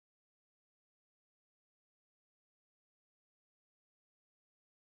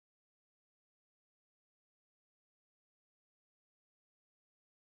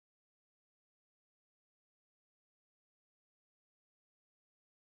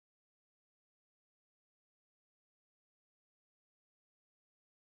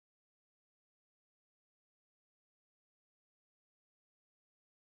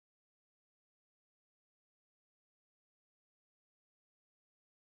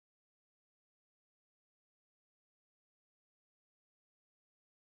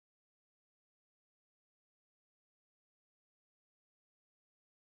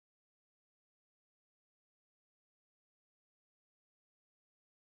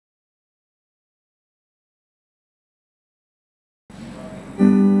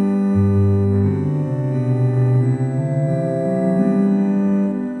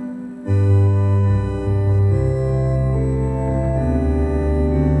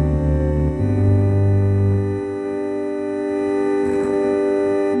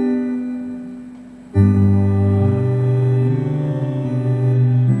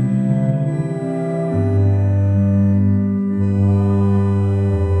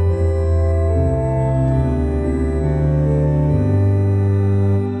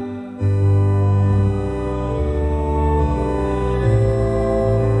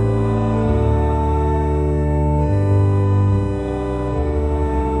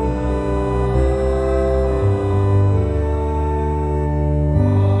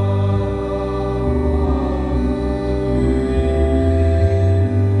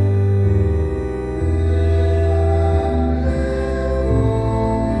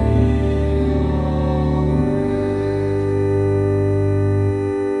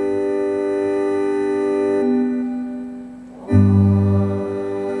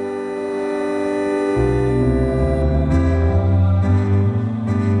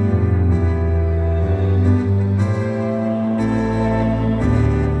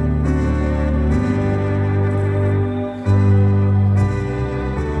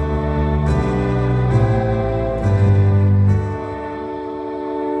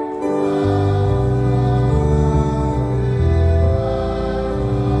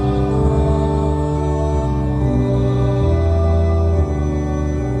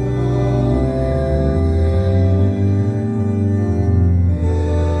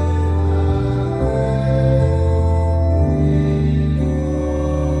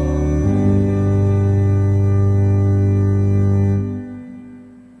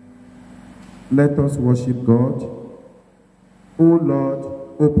Let us worship God. O Lord,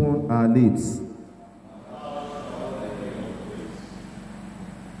 open our lips.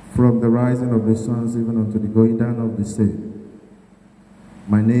 From the rising of the sun even unto the going down of the same,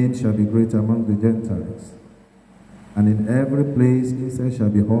 my name shall be great among the Gentiles, and in every place incense shall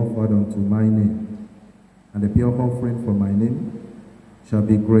be offered unto my name, and the pure offering for my name shall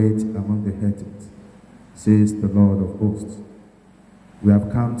be great among the heathens, says the Lord of hosts. We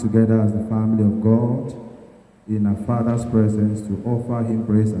have come together as the family of God in our Father's presence to offer him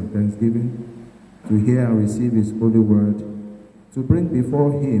praise and thanksgiving, to hear and receive his holy word, to bring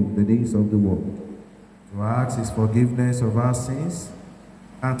before him the needs of the world, to ask his forgiveness of our sins,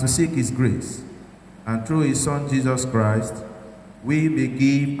 and to seek his grace. And through his Son Jesus Christ, we may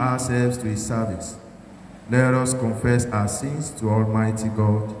give ourselves to his service. Let us confess our sins to Almighty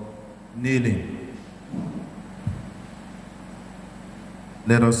God, kneeling.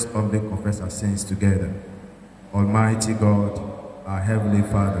 Let us humbly confess our sins together. Almighty God, our Heavenly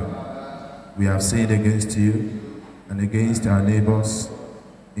Father, we have sinned against you and against our neighbors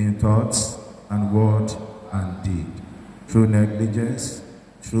in thoughts and word and deed, through negligence,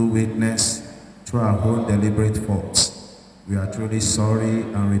 through weakness, through our own deliberate faults. We are truly sorry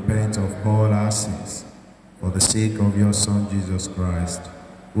and repent of all our sins for the sake of your Son Jesus Christ,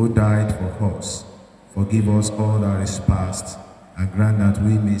 who died for us. Forgive us all that is past, and grant that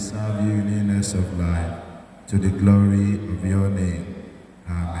we may serve you in newness of life, to the glory of your name.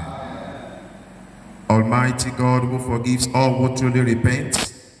 Amen. Almighty God, who forgives all who truly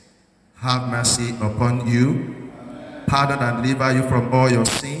repent, have mercy upon you, pardon and deliver you from all your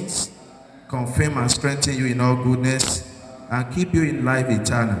sins, confirm and strengthen you in all goodness, and keep you in life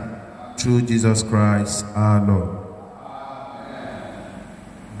eternal, through Jesus Christ our Lord.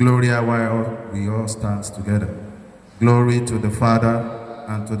 Gloria, while we all stand together. Glory to the Father,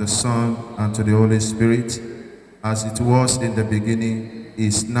 and to the Son, and to the Holy Spirit, as it was in the beginning,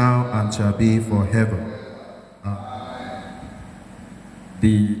 is now, and shall be forever. Amen.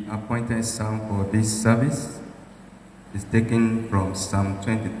 The appointed psalm for this service is taken from Psalm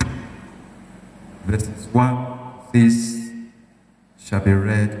 23, verses 1 to 6, shall be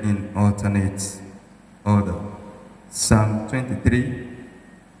read in alternate order. Psalm 23,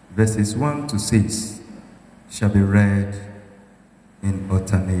 verses 1 to 6, shall be read in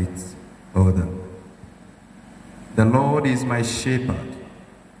alternate order. The Lord is my shepherd,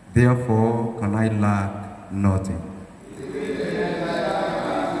 therefore can I lack nothing.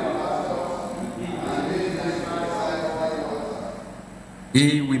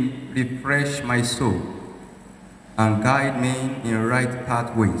 He will refresh my soul and guide me in right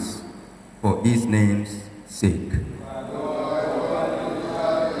pathways for his name's sake.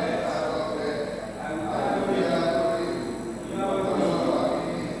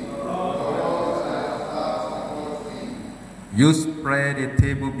 You spread a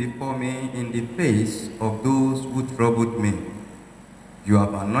table before me in the face of those who troubled me. You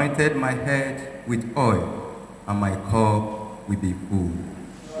have anointed my head with oil, and my cup will be full.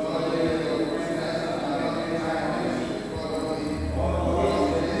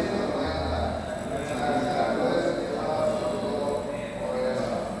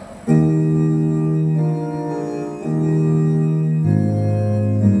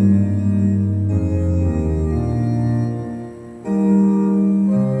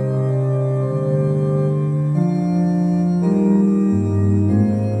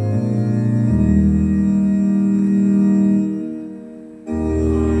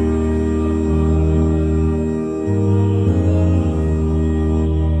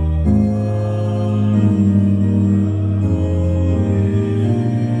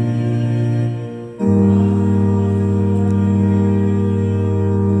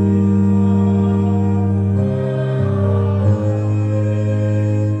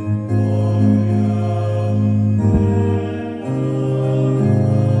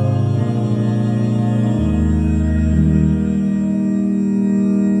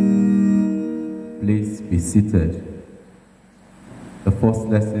 Seated. The first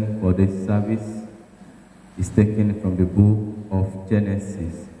lesson for this service is taken from the book of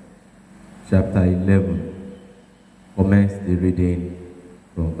Genesis, chapter 11. Commence the reading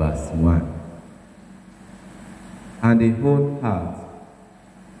from verse 1. And the whole earth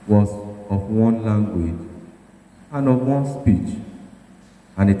was of one language and of one speech.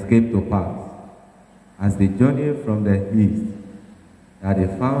 And it came to pass, as they journeyed from the east, that they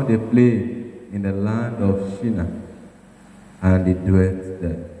found a plain in the land of Shinar, and they dwelt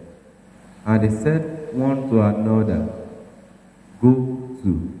there. And they said one to another, Go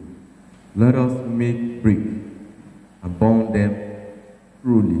to, let us make brick, and burn them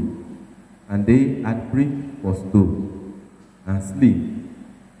thoroughly. And they had brick for stone, and sleep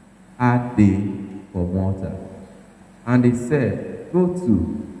had they for mortar. And they said, Go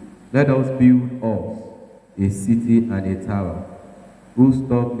to, let us build us a city and a tower, whose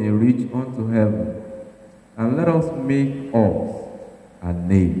top may reach unto heaven, and let us make us a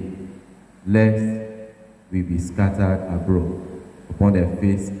name, lest we be scattered abroad upon the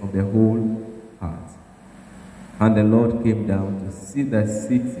face of the whole earth. And the Lord came down to see the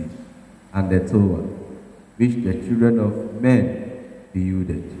city and the tower, which the children of men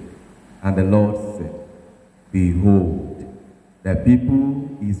builded. And the Lord said, Behold, the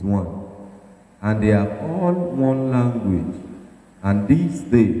people is one, and they have all one language. And this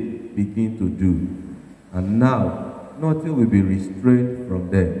they begin to do, and now nothing will be restrained from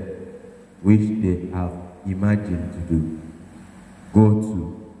them, which they have imagined to do. Go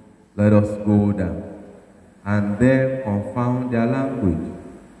to, let us go down, and there confound their language,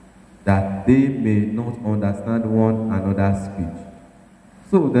 that they may not understand one another's speech.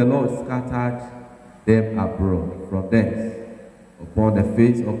 So the Lord scattered them abroad from thence upon the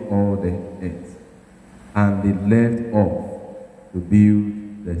face of all the earth, and they left off to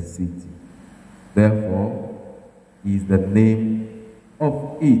build the city. Therefore is the name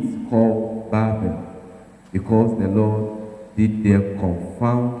of it called Babel, because the Lord did there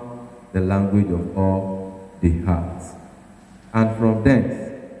confound the language of all the hearts. And from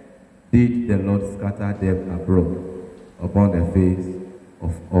thence did the Lord scatter them abroad upon the face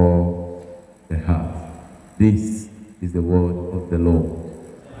of all the hearts. This is the word of the Lord.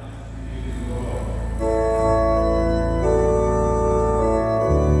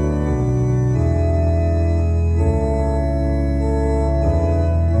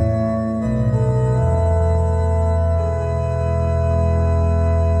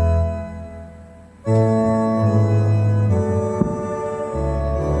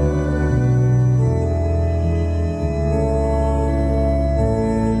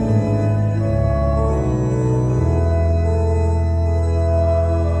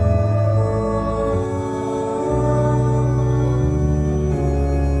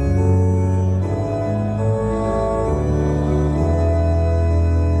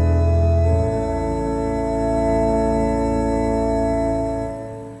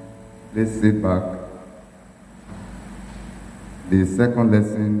 Let's sit back. The second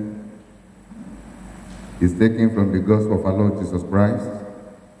lesson is taken from the Gospel of our Lord Jesus Christ,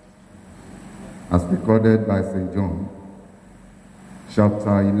 as recorded by St. John,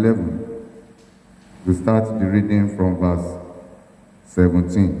 chapter 11. We start the reading from verse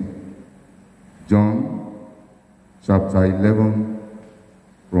 17. John, chapter 11,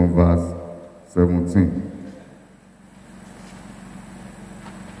 from verse 17.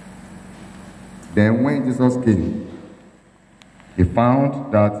 Then when Jesus came, he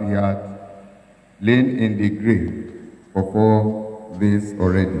found that he had lain in the grave for 4 days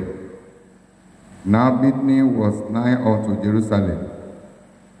already. Now Bethany was nigh unto Jerusalem,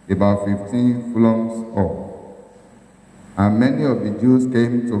 about 15 furlongs off. And many of the Jews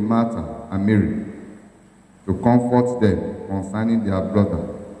came to Martha and Mary to comfort them concerning their brother.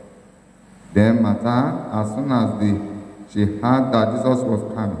 Then Martha, as soon as she heard that Jesus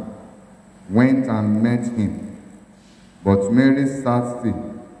was coming, went and met him. But Mary sat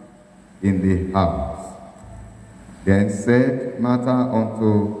still in the house. Then said Martha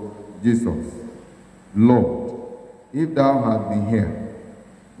unto Jesus, Lord, if thou hadst been here,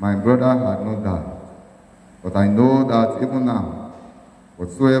 my brother had not died. But I know that even now,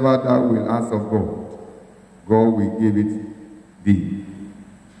 whatsoever thou wilt ask of God, God will give it thee.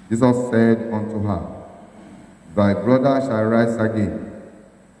 Jesus said unto her, Thy brother shall rise again.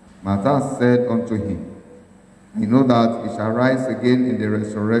 Martha said unto him, I know that he shall rise again in the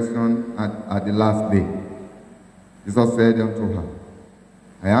resurrection at the last day. Jesus said unto her,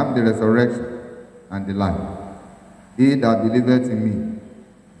 I am the resurrection and the life. He that believeth in me,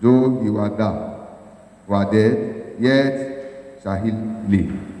 though he were dead, yet shall he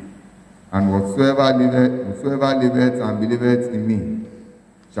live. And whosoever liveth and believeth in me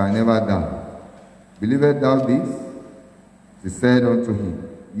shall never die. Believest thou this? She said unto him,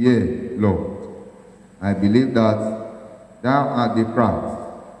 Yea, Lord. I believe that thou art the Christ,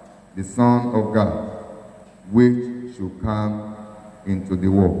 the Son of God, which should come into the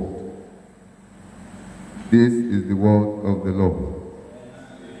world. This is the word of the Lord.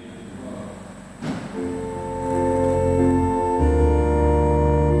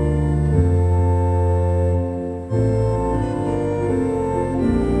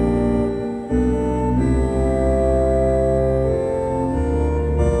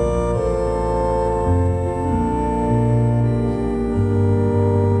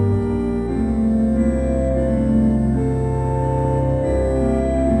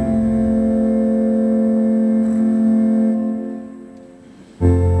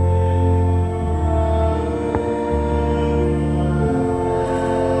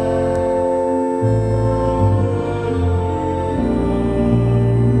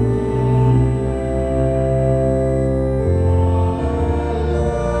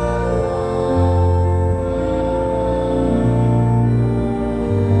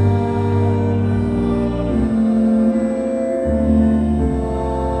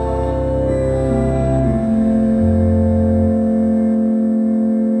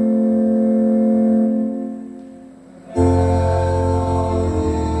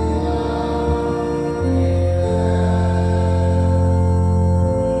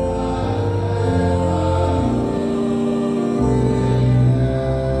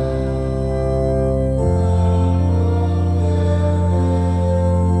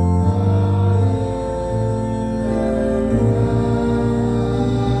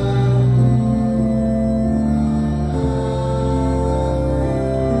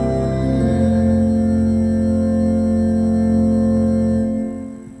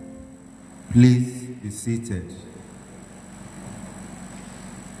 Please be seated.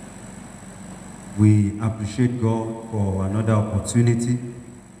 We appreciate God for another opportunity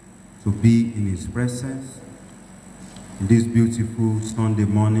to be in His presence in this beautiful Sunday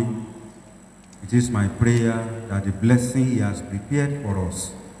morning. It is my prayer that the blessing He has prepared for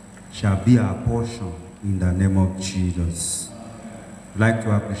us shall be our portion in the name of Jesus. I'd like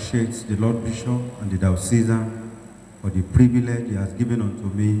to appreciate the Lord Bishop and the Diocesan for the privilege He has given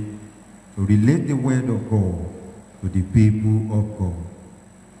unto me to relate the word of God to the people of God.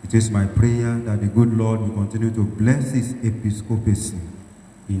 It is my prayer that the good Lord will continue to bless His episcopacy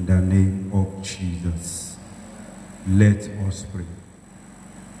in the name of Jesus. Let us pray.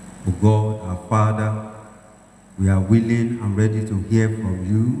 O God, our Father, we are willing and ready to hear from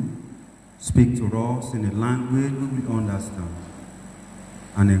you. Speak to us in a language we will understand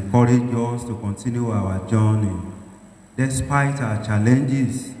and encourage us to continue our journey despite our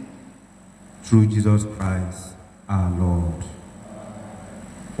challenges, through Jesus Christ our Lord.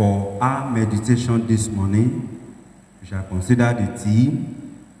 For our meditation this morning, we shall consider the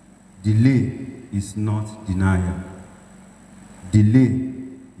theme, delay is not denial. Delay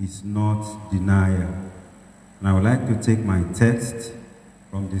is not denial. And I would like to take my text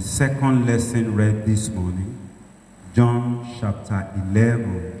from the second lesson read this morning, John chapter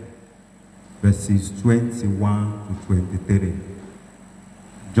 11, verses 21 to 23.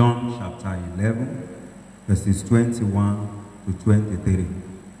 John chapter 11, verses 21 to 23.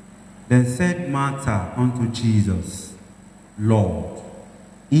 Then said Martha unto Jesus, Lord,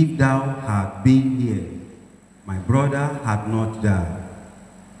 if thou had been here, my brother had not died.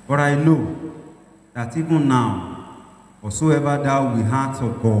 But I know that even now, whatsoever thou wilt ask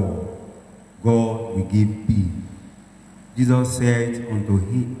of God, God will give thee. Jesus said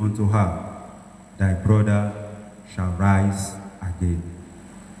unto her, Thy brother shall rise again.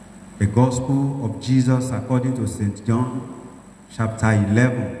 The Gospel of Jesus according to St. John, chapter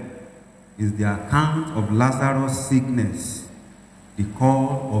 11, is the account of Lazarus' sickness, the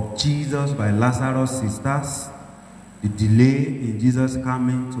call of Jesus by Lazarus' sisters, the delay in Jesus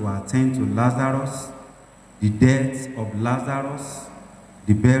coming to attend to Lazarus, the death of Lazarus,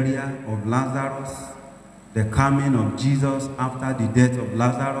 the burial of Lazarus, the coming of Jesus after the death of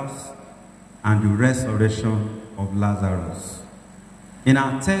Lazarus, and the resurrection of Lazarus. In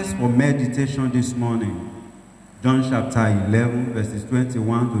our text for meditation this morning, John chapter 11, verses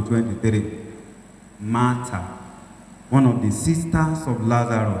 21 to 23, Martha, one of the sisters of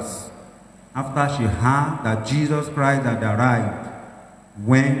Lazarus, after she heard that Jesus Christ had arrived,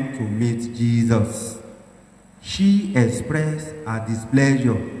 went to meet Jesus. She expressed her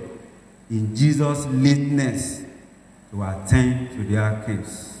displeasure in Jesus' lateness to attend to their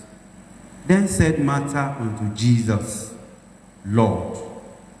case. Then said Martha unto Jesus, Lord,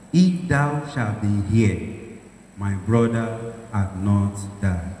 if thou shalt be here, my brother hath not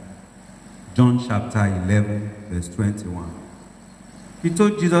died. John chapter 11, verse 21. He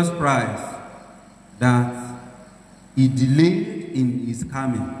told Jesus Christ that he delayed in his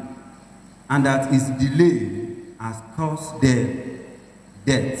coming, and that his delay has caused them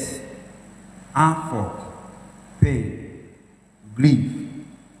death, havoc, pain, grief,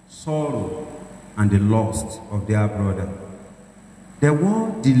 sorrow, and the loss of their brother. The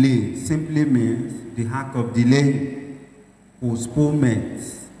word delay simply means the act of delay, postponement,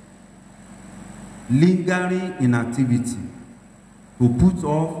 lingering inactivity, to put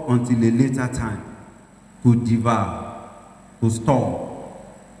off until a later time, to devour, to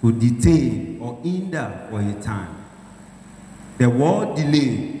stop, to detain or hinder for a time. The word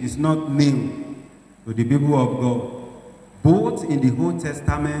delay is not new to the people of God, both in the Old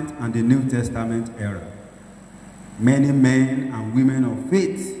Testament and the New Testament era. Many men and women of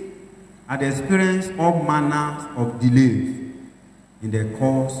faith had experienced all manners of delays in the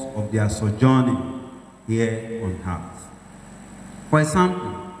course of their sojourning here on earth. For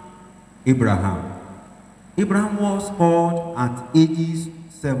example, Abraham. Abraham was called at ages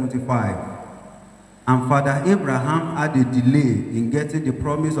 75, and Father Abraham had a delay in getting the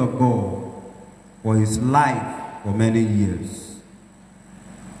promise of God for his life for many years.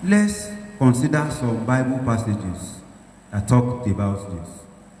 Let's consider some Bible passages that talk about this.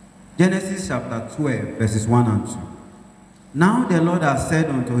 Genesis chapter 12, verses 1 and 2. Now the Lord has said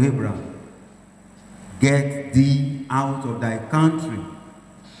unto Abraham, Get thee out of thy country,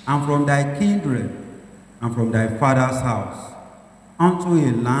 and from thy kindred, and from thy father's house, unto a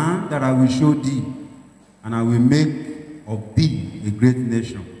land that I will show thee, and I will make of thee a great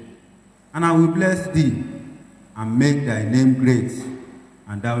nation. And I will bless thee, and make thy name great,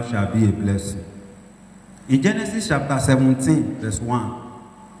 and thou shalt be a blessing. In Genesis chapter 17, verse 1,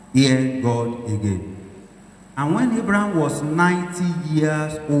 hear God again. And when Abraham was 90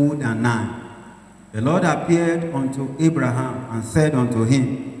 years old and 9, the Lord appeared unto Abraham and said unto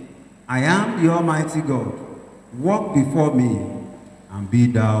him, I am the Almighty God. Walk before me, and be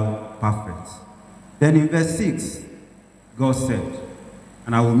thou perfect. Then in verse 6, God said,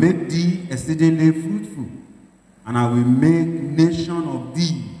 And I will make thee exceedingly fruitful, and I will make nation of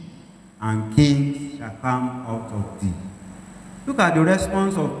thee, and kings shall come out of thee. Look at the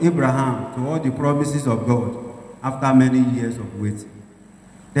response of Abraham to all the promises of God after many years of waiting.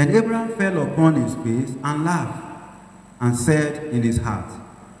 Then Abraham fell upon his face and laughed, and said in his heart,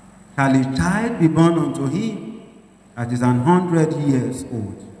 Shall a child be born unto him that is 100 years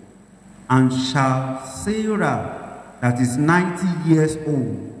old? And shall Sarah that is 90 years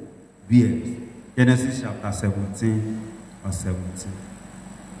old bear? Genesis chapter 17, verse 17.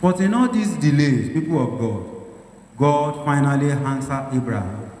 But in all these delays, people of God, God finally answered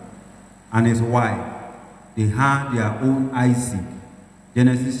Abraham and his wife. They had their own Isaac.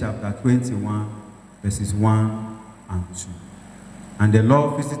 Genesis chapter 21, verses 1 and 2. And the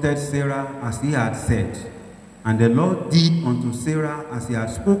Lord visited Sarah as he had said, and the Lord did unto Sarah as he had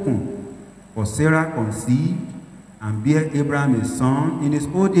spoken. For Sarah conceived and bare Abraham a son in his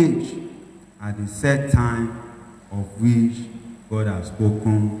old age, at the set time of which God had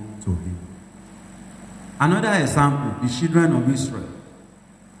spoken to him. Another example, the children of Israel.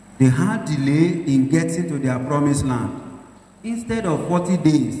 They had delay in getting to their promised land. Instead of 40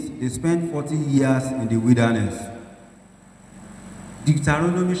 days, they spent 40 years in the wilderness.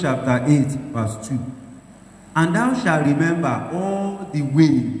 Deuteronomy chapter 8, verse 2. And thou shalt remember all the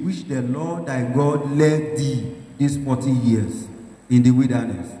way which the Lord thy God led thee these 40 years in the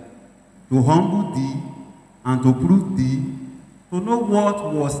wilderness, to humble thee, and to prove thee, to know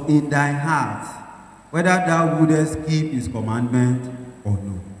what was in thy heart, whether thou wouldest keep his commandment or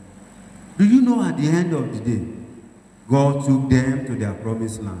no. Do you know at the end of the day, God took them to their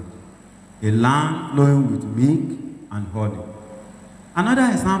promised land, a land flowing with milk and honey.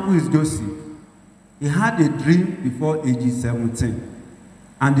 Another example is Joseph. He had a dream before age 17.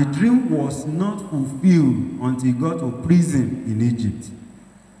 And the dream was not fulfilled until he got to prison in Egypt.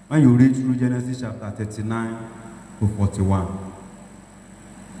 When you read through Genesis chapter 39 to 41.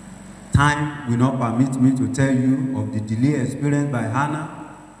 Time will not permit me to tell you of the delay experienced by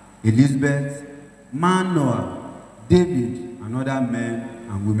Hannah, Elizabeth, Manoah, David, and other men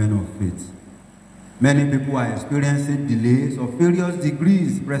and women of faith. Many people are experiencing delays of various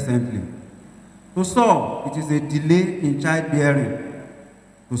degrees presently. To some, it is a delay in childbearing.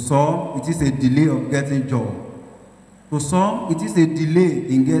 To some, it is a delay of getting job. To some, it is a delay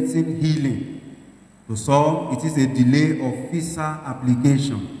in getting healing. To some, it is a delay of visa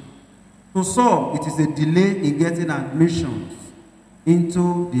application. To some, it is a delay in getting admissions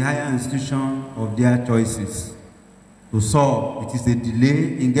into the higher institution of their choices. To some, it is a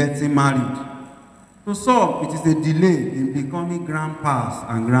delay in getting married. To some, it is a delay in becoming grandpas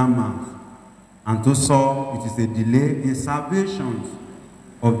and grandmas. And to some, it is a delay in salvations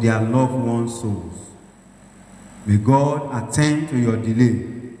of their loved ones' souls. May God attend to your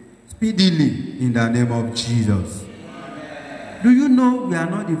delay speedily in the name of Jesus. Amen. Do you know we are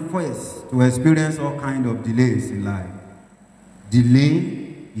not the first to experience all kinds of delays in life?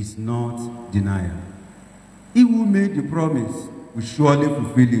 Delay is not denial. He who made the promise will surely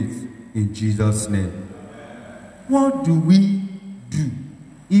fulfill it in Jesus' name. What do we do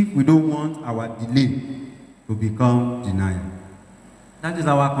if we don't want our delay to become denial? That is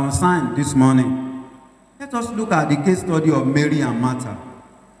our concern this morning. Let us look at the case study of Mary and Martha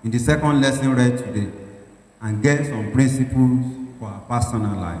in the second lesson read today and get some principles for our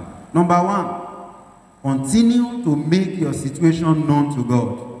personal life. Number one, continue to make your situation known to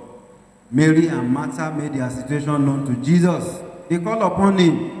God. Mary and Martha made their situation known to Jesus. They called upon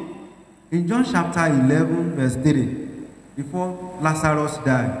him. In John chapter 11, verse 3, before Lazarus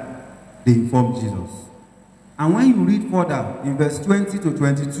died, they informed Jesus. And when you read further, in verse 20 to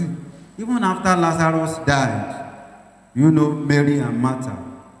 22, even after Lazarus died, you know Mary and Martha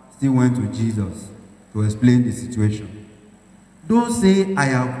still went to Jesus to explain the situation. Don't say, I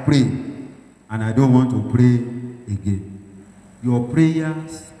have prayed, and I don't want to pray again. Your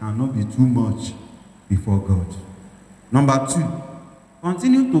prayers cannot be too much before God. Number two,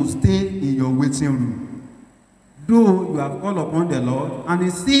 continue to stay in your waiting room. Though you have called upon the Lord, and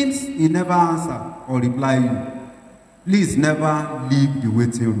it seems he never answered or reply you, please never leave the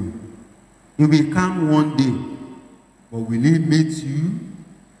waiting room. He will come one day, but will he meet you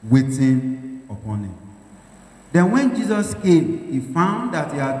waiting upon him? Then when Jesus came, he found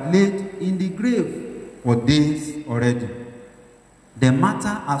that he had laid in the grave for days already. The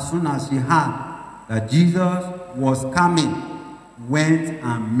Martha, as soon as she heard that Jesus was coming, went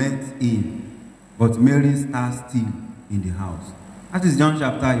and met him. But Mary stayed still in the house. That is John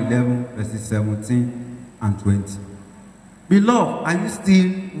chapter 11, verses 17 and 20. Beloved, are you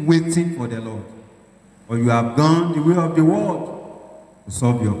still waiting for the Lord? Or you have gone the way of the world to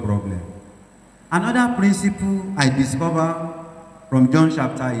solve your problem? Another principle I discovered from John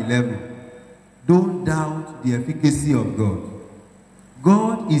chapter 11. Don't doubt the efficacy of God.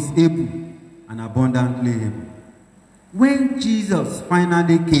 God is able and abundantly able. When Jesus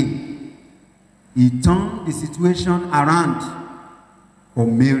finally came, he turned the situation around for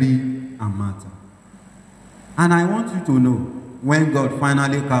Mary and Martha. And I want you to know, when God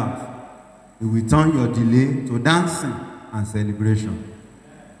finally comes, he will turn your delay to dancing and celebration.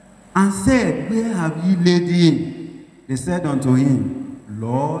 And said, where have ye laid him? They said unto him,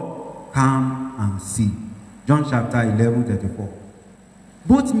 Lord, come and see. John chapter 11, 34.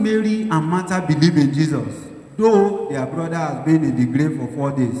 Both Mary and Martha believe in Jesus, though their brother has been in the grave for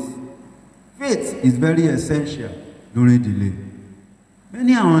 4 days. Faith is very essential during delay.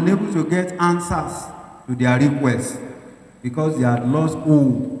 Many are unable to get answers to their requests because they had lost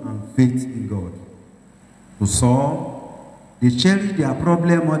hope and faith in God. To some, they cherish their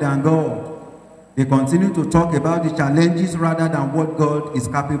problem more than God. They continue to talk about the challenges rather than what God is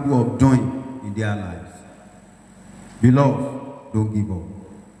capable of doing in their lives. Beloved, don't give up.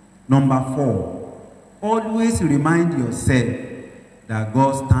 Number 4, always remind yourself that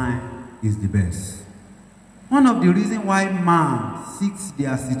God's time is the best. One of the reasons why man seeks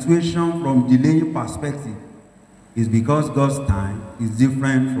their situation from delaying perspective is because God's time is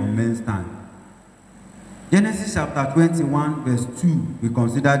different from men's time. Genesis chapter 21 verse 2, we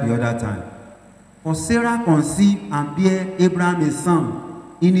consider the other time. For Sarah conceived and bare Abraham a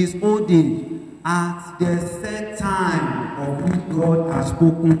son in his old age, at the set time of which God has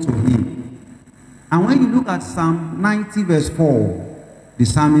spoken to him. And when you look at Psalm 90 verse 4, the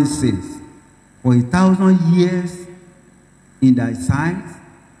psalmist says, for 1,000 years in thy sight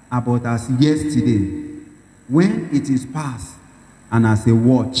are but as yesterday, when it is past, and as a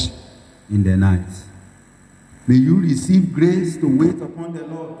watch in the night. May you receive grace to wait upon the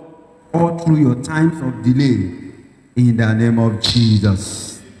Lord all through your times of delay, in the name of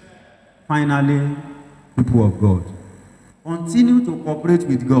Jesus. Finally, people of God, continue to cooperate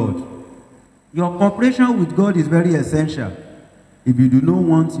with God. Your cooperation with God is very essential if you do not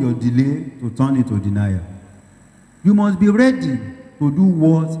want your delay to turn into denial. You must be ready to do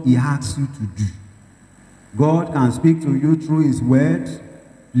what he asks you to do. God can speak to you through his word.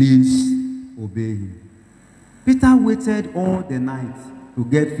 Please obey him. Peter waited all the night to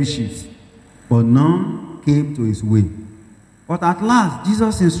get fishes, but none came to his way. But at last,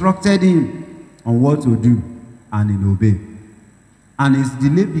 Jesus instructed him on what to do, and he obeyed. And his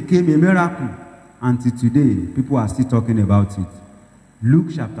delay became a miracle. Until today, people are still talking about it. Luke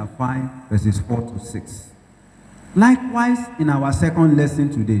chapter 5, verses 4 to 6. Likewise, in our second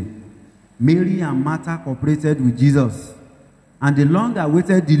lesson today, Mary and Martha cooperated with Jesus, and the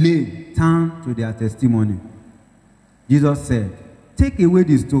long-awaited delay turned to their testimony. Jesus said, take away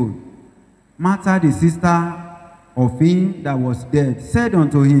the stone. Martha, the sister of him that was dead, said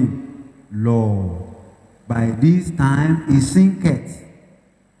unto him, Lord, by this time he sinketh,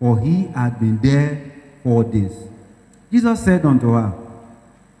 for he had been dead 4 days. Jesus said unto her,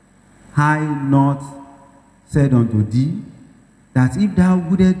 I not said unto thee, that if thou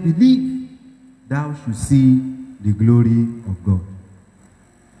wouldest believe, thou should see the glory of God.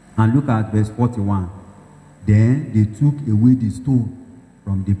 And look at verse 41. Then they took away the stone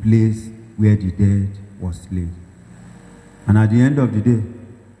from the place where the dead was laid. And at the end of the day,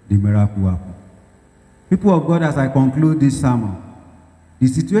 the miracle happened. People of God, as I conclude this sermon, the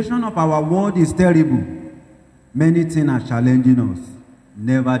situation of our world is terrible. Many things are challenging us.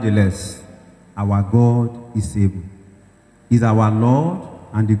 Nevertheless, our God is able. He is our Lord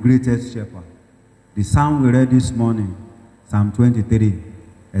and the greatest shepherd. The psalm we read this morning, Psalm 23,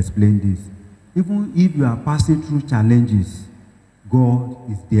 explained this. Even if you are passing through challenges,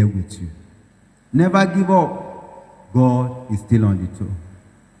 God is there with you. Never give up. God is still on the throne.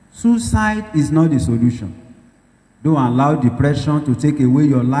 Suicide is not the solution. Don't allow depression to take away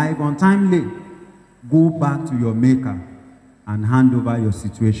your life untimely. Go back to your Maker and hand over your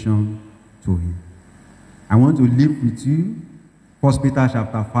situation to him. I want to leave with you 1 Peter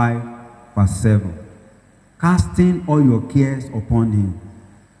chapter 5, verse 7. Casting all your cares upon him,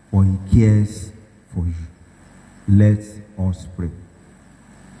 for he cares for you. Let us pray.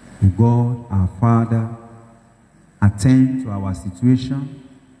 O God, our Father, attend to our situation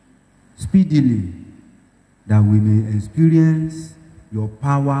speedily, that we may experience your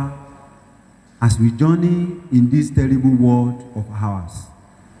power as we journey in this terrible world of ours,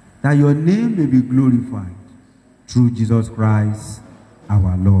 that your name may be glorified through Jesus Christ,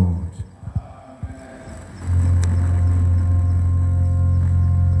 our Lord.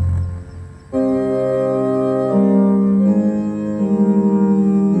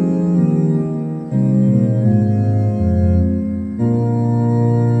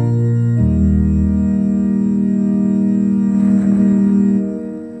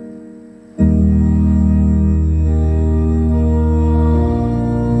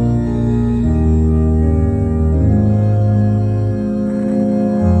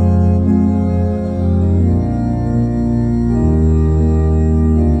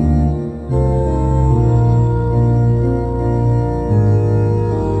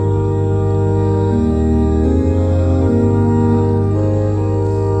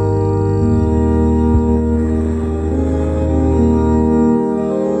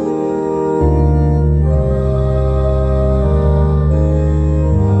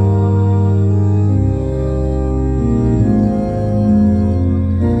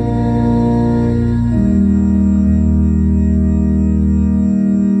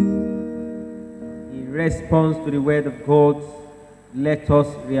 To the word of God, let us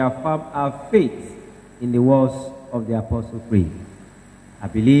reaffirm our faith in the words of the Apostle Creed. I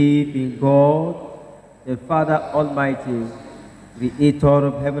believe in God, the Father Almighty, creator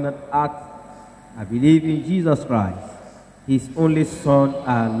of heaven and earth. I believe in Jesus Christ, his only Son,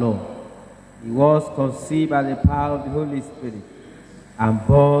 our Lord. He was conceived by the power of the Holy Spirit and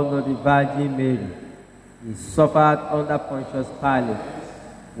born of the Virgin Mary. He suffered under Pontius Pilate,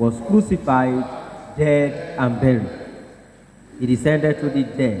 was crucified, dead and buried. He descended to the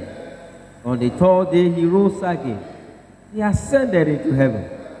dead. On the third day he rose again. He ascended into heaven,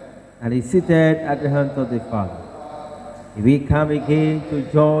 and is seated at the hand of the Father. He will come again to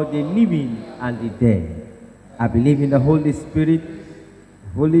judge the living and the dead. I believe in the Holy Spirit, the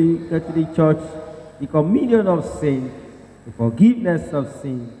Holy Catholic Church, the communion of saints, the forgiveness of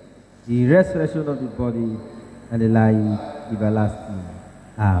sins, the resurrection of the body, and the life everlasting.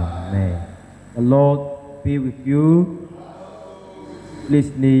 Amen. The Lord be with you.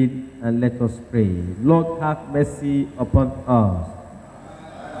 Please kneel and let us pray. Lord, have mercy upon us.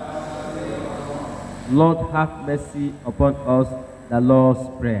 Lord, have mercy upon us. The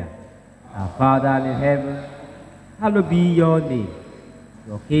Lord's Prayer. Our Father in heaven, hallowed be your name.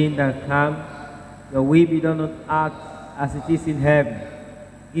 Your kingdom come, your will be done on earth as it is in heaven.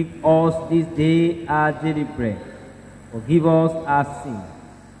 Give us this day our daily bread. Forgive us our sins,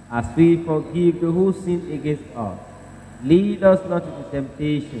 as we forgive those who sin against us. Lead us not into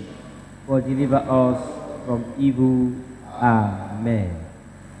temptation, but deliver us from evil. Amen.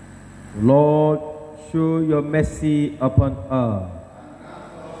 Lord, show your mercy upon us.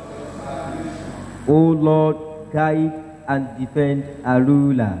 O Lord, guide and defend our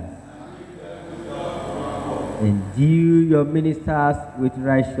rulers. Endue your ministers with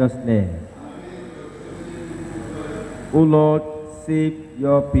righteousness. O Lord, save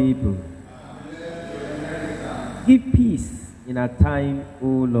your people. Give peace in our time, O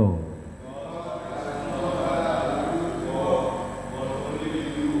Lord.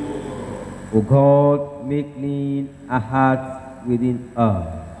 O God, make clean our hearts within us.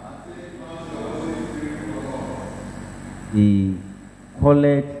 The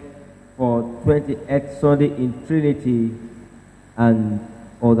collect for 28th Sunday in Trinity and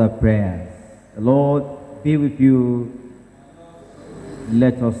other prayers. The Lord be with you.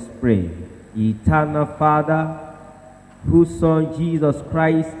 Let us pray. Eternal Father, whose Son Jesus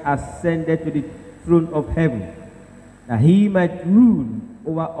Christ ascended to the throne of heaven, that he might rule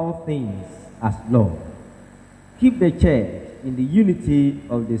over all things as Lord. Keep the church in the unity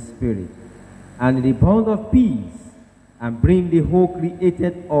of the Spirit and in the bond of peace, and bring the whole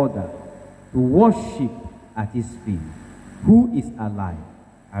created order to worship at his feet, who is alive,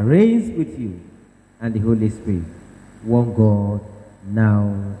 and reigns with you and the Holy Spirit, one God,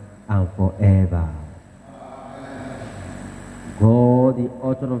 now and forever. God, the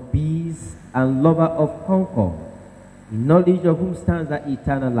author of peace and lover of concord, in knowledge of whom stands the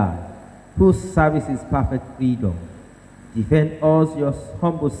eternal life, whose service is perfect freedom, defend us, your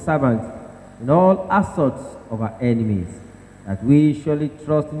humble servants, in all assaults of our enemies, that we, surely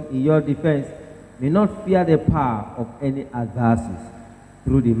trusting in your defense, may not fear the power of any adversaries,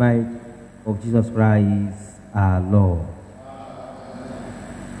 through the might of Jesus Christ our Lord.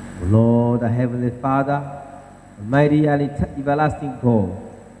 O Lord, our Heavenly Father, Almighty and everlasting God,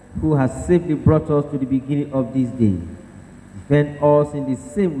 who has safely brought us to the beginning of this day, defend us in the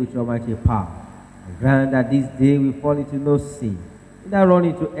same with your mighty power, and grant that this day we fall into no sin, neither run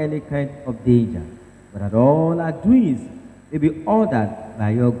into any kind of danger, but that all our doings may be ordered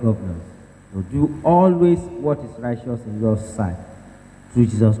by your governors, to do always what is righteous in your sight, through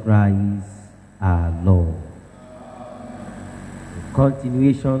Jesus Christ our Lord. In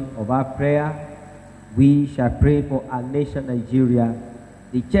continuation of our prayer, we shall pray for our nation Nigeria,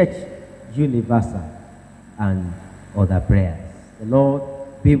 the Church Universal, and other prayers. The Lord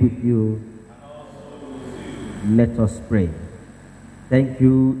be with you. Let us pray. Thank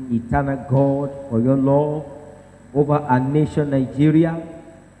you, eternal God, for your love over our nation Nigeria.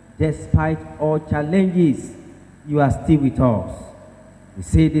 Despite all challenges, you are still with us. We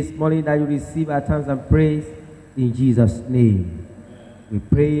say this morning that you receive our thanks and praise in Jesus' name. We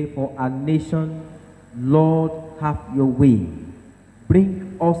pray for our nation. Lord, have your way.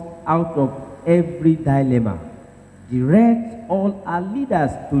 Bring us out of every dilemma. Direct all our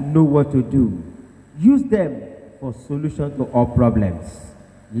leaders to know what to do. Use them for solution to our problems.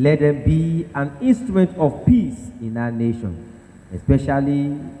 Let them be an instrument of peace in our nation. Especially,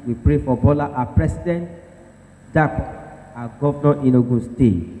 we pray for Bola, our president, Dapo, our governor in Ogun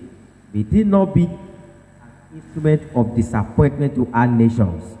State. May they not be an instrument of disappointment to our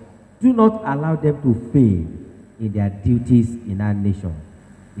nations. Do not allow them to fail in their duties in our nation.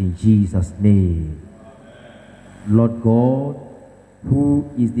 In Jesus' name. Lord God, who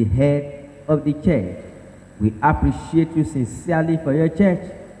is the head of the church, we appreciate you sincerely for your church.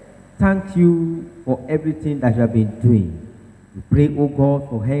 Thank you for everything that you have been doing. We pray, O God,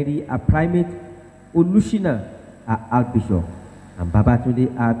 for Henry, our primate, Olushina, our archbishop, and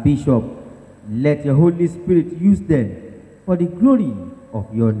Babatunde, our bishop. Let your Holy Spirit use them for the glory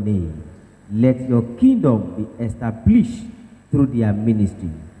of your name. Let your kingdom be established through their ministry.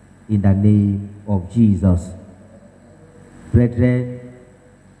 in the name of Jesus. Brethren,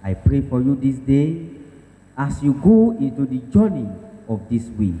 I pray for you this day as you go into the journey of this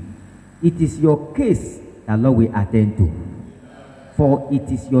week. It is your case that Lord will attend to, for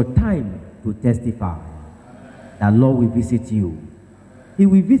it is your time to testify. The Lord will visit you. He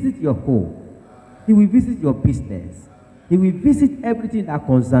will visit your home. He will visit your business. He will visit everything that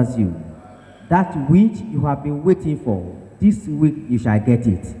concerns you. That which you have been waiting for, this week you shall get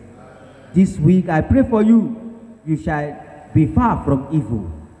it. This week I pray for you, you shall be far from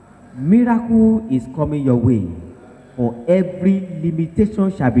evil. Miracle is coming your way, for every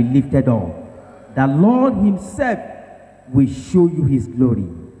limitation shall be lifted up. The Lord himself will show you his glory.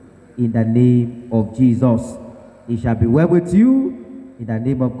 In the name of Jesus, it shall be well with you. In the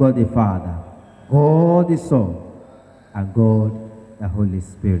name of God the Father, God the Son, and God the Holy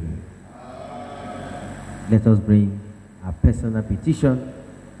Spirit. Let us bring our personal petition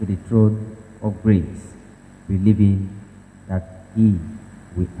to the throne of grace, believing that he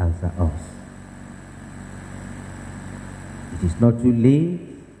will answer us. It is not too late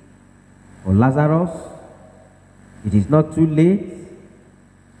for Lazarus. It is not too late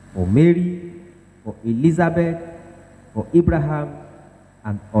for Mary, for Elizabeth, for Abraham,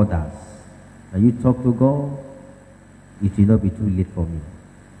 and others. When you talk to God, it will not be too late for me.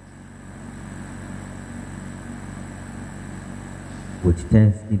 With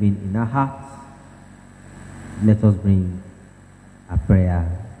thanksgiving in our hearts, let us bring a prayer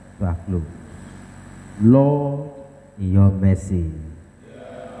to a close. Lord, in your mercy,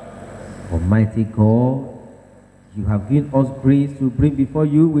 Almighty God, you have given us grace to bring before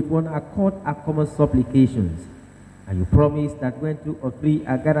you with one accord our common supplications. And you promise that when 2 or 3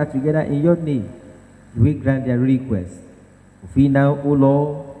 are gathered together in your name, you will grant their requests. Fulfill now, O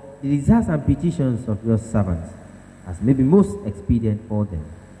Lord, the desires and petitions of your servants, as may be most expedient for them,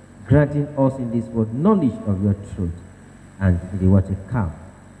 granting us in this world knowledge of your truth, and in the world to come,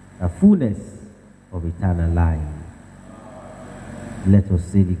 the fullness of eternal life. Let us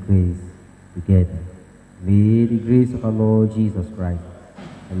say the grace together. May the grace of our Lord Jesus Christ,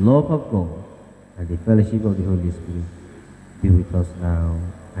 the love of God, and the fellowship of the Holy Spirit be with us now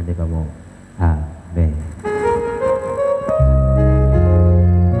and evermore. Amen.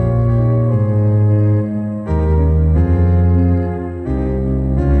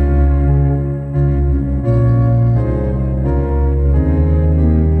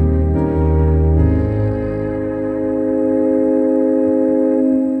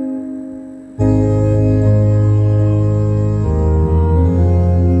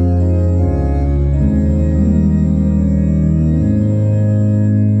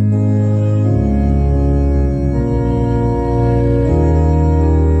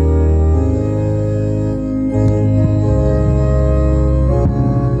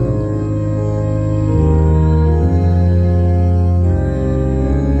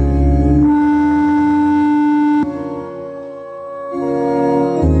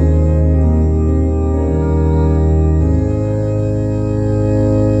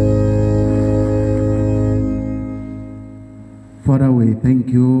 Father, we thank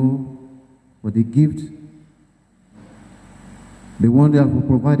you for the gift, the one that you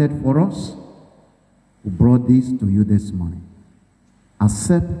provided for us, who brought this to you this morning.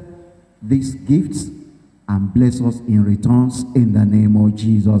 Accept these gifts and bless us in returns in the name of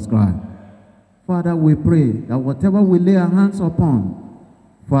Jesus Christ. Father, we pray that whatever we lay our hands upon,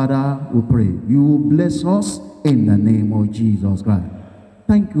 Father, we pray you will bless us in the name of Jesus Christ.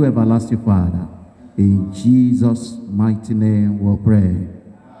 Thank you, everlasting Father. In Jesus' mighty name we pray.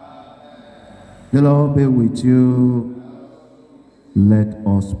 The Lord be with you. Let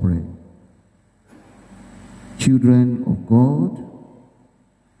us pray. Children of God,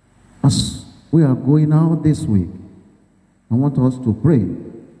 as we are going out this week, I want us to pray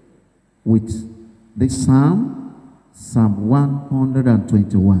with this Psalm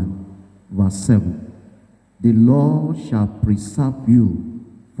 121, verse 7. The Lord shall preserve you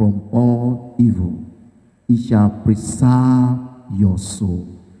from all evil. He shall preserve your soul.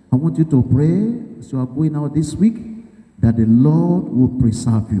 I want you to pray as you are going out this week that the Lord will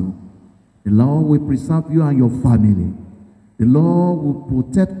preserve you. The Lord will preserve you and your family. The Lord will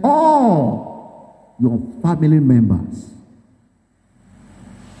protect all your family members.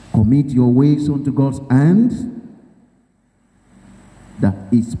 Commit your ways unto God's hand, that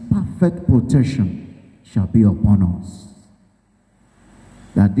his perfect protection shall be upon us.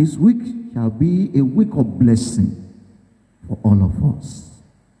 That this week shall be a week of blessing for all of us.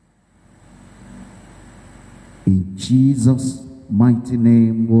 In Jesus' mighty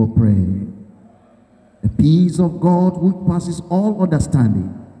name we pray. The peace of God which passes all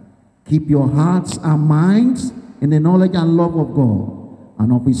understanding Keep your hearts and minds in the knowledge and love of God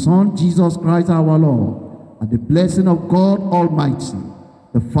and of his Son, Jesus Christ our Lord, and the blessing of God Almighty,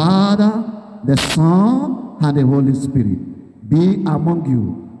 the Father, the Son, and the Holy Spirit be among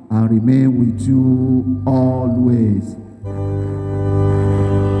you and remain with you always.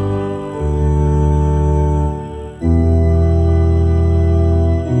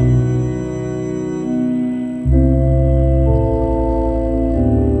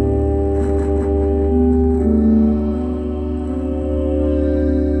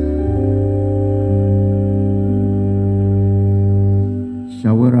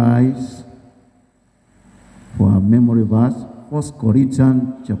 Shall we rise for our memory verse? 1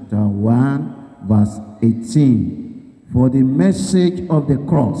 Corinthians chapter 1, verse 18. For the message of the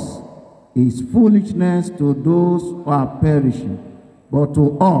cross is foolishness to those who are perishing, but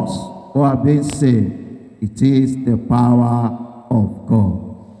to us who are being saved, it is the power of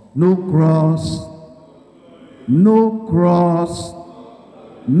God. No cross, no cross,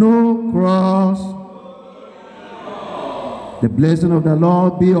 no cross. The blessing of the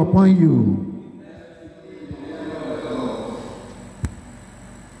Lord be upon you.